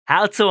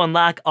How to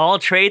unlock all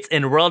traits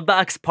in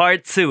Worldbox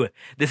Part 2.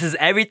 This is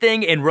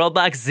everything in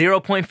Worldbox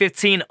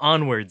 0.15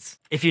 onwards.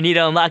 If you need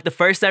to unlock the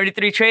first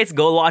 73 traits,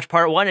 go watch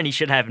Part 1 and you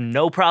should have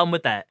no problem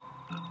with that.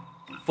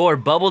 For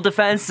Bubble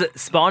Defense,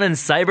 spawn in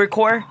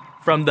Cybercore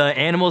from the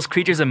Animals,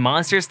 Creatures, and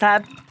Monsters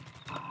tab.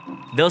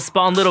 They'll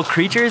spawn little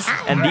creatures,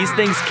 and these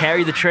things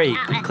carry the trait.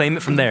 Claim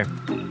it from there.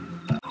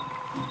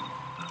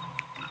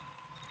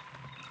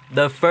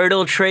 The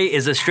Fertile Trait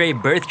is a straight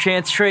birth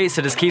chance trait,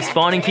 so just keep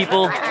spawning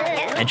people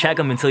and check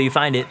them until you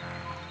find it.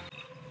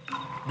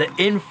 The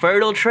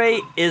Infertile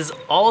Trait is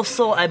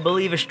also, I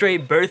believe, a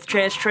straight birth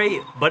chance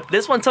trait, but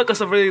this one took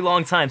us a really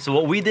long time. So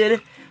what we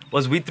did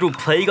was we threw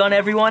Plague on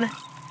everyone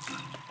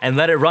and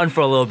let it run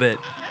for a little bit,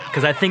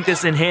 because I think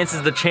this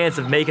enhances the chance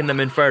of making them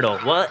infertile.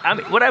 Well, I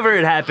mean, whatever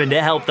it happened,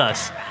 it helped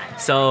us.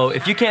 So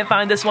if you can't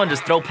find this one,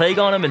 just throw Plague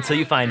on them until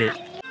you find it.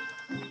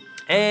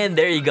 And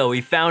there you go,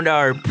 we found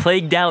our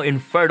plagued out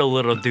infertile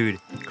little dude.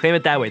 Claim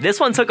it that way. This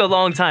one took a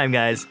long time,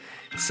 guys.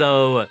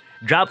 So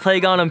drop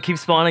Plague on them, keep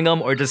spawning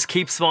them, or just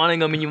keep spawning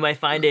them and you might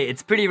find it.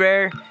 It's pretty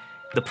rare.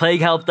 The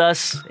Plague helped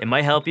us. It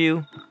might help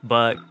you,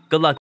 but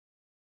good luck.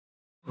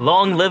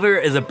 Long Liver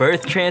is a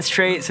birth chance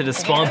trait, so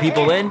just spawn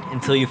people in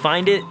until you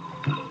find it.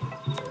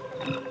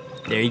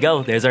 There you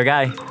go, there's our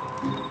guy.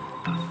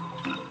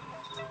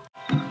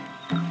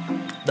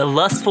 The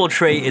Lustful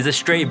Trait is a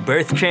straight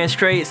birth chance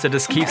trait, so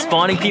just keep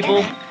spawning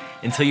people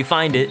until you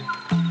find it.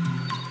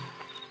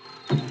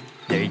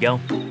 There you go.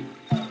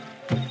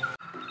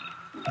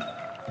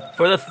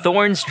 For the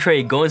Thorns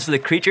Trait, go into the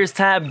Creatures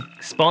tab,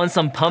 spawn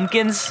some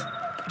pumpkins.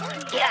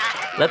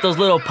 Let those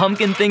little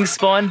pumpkin things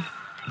spawn.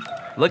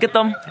 Look at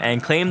them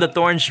and claim the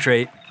Thorns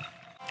Trait.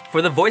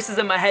 For the Voices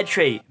in My Head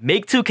trait,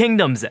 make 2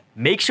 kingdoms.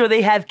 Make sure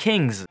they have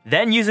kings.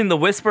 Then using the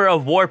Whisper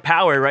of War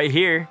power right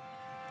here,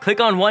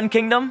 click on one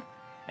kingdom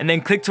and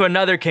then click to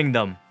another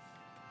kingdom.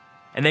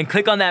 And then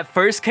click on that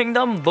first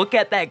kingdom, look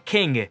at that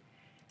king,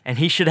 and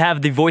he should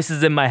have the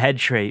Voices in My Head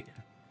trait.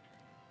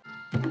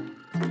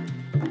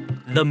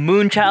 The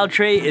Moonchild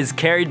Trait is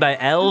carried by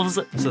elves,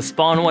 so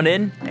spawn one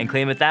in and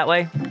claim it that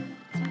way.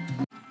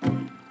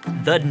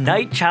 The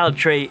Nightchild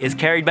Trait is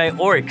carried by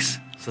orcs,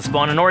 so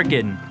spawn an orc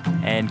in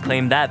and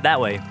claim that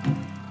way.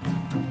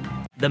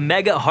 The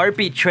Mega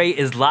Heartbeat Trait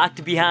is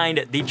locked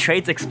behind the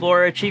Traits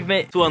Explorer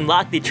achievement. To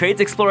unlock the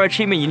Traits Explorer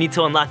achievement, you need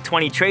to unlock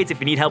 20 traits. If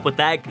you need help with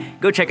that,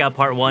 go check out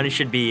Part 1. It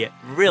should be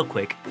real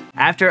quick.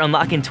 After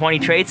unlocking 20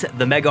 traits,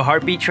 the Mega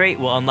Heartbeat Trait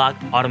will unlock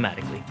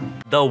automatically.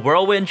 The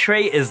Whirlwind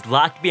Trait is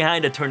locked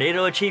behind a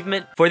Tornado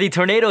achievement. For the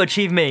Tornado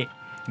achievement,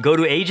 go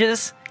to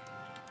Ages.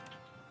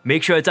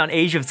 Make sure it's on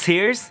Age of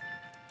Tears.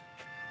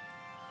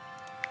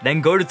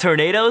 Then go to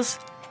Tornadoes,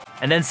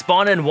 and then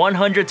spawn in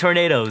 100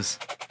 tornadoes.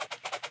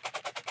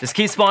 Just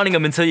keep spawning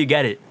them until you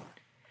get it.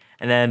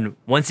 And then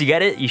once you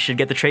get it, you should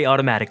get the trait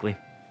automatically.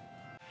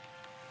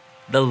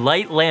 The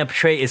Light Lamp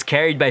Trait is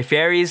carried by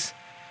fairies,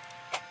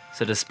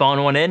 so just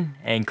spawn one in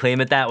and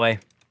claim it that way.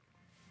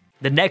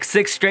 The next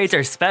 6 traits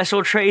are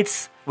special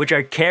traits, which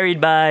are carried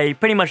by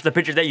pretty much the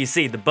picture that you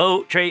see. The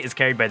Boat Trait is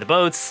carried by the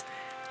boats.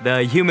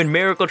 The Human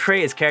Miracle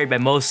Trait is carried by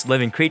most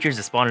living creatures.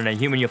 To spawn in a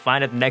human, you'll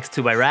find it. The next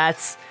 2 by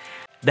rats.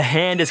 The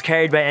Hand is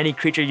carried by any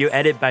creature you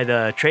edit by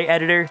the trait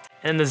editor.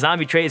 And the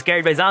Zombie Trait is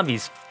carried by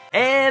zombies.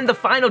 And the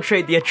final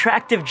trait, the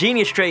Attractive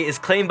Genius Trait, is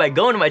claimed by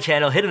going to my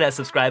channel, hitting that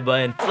subscribe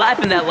button,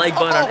 slapping that like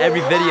button on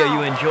every video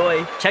you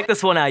enjoy. Check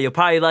this one out, you'll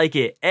probably like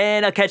it.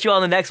 And I'll catch you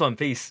all in the next one.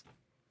 Peace.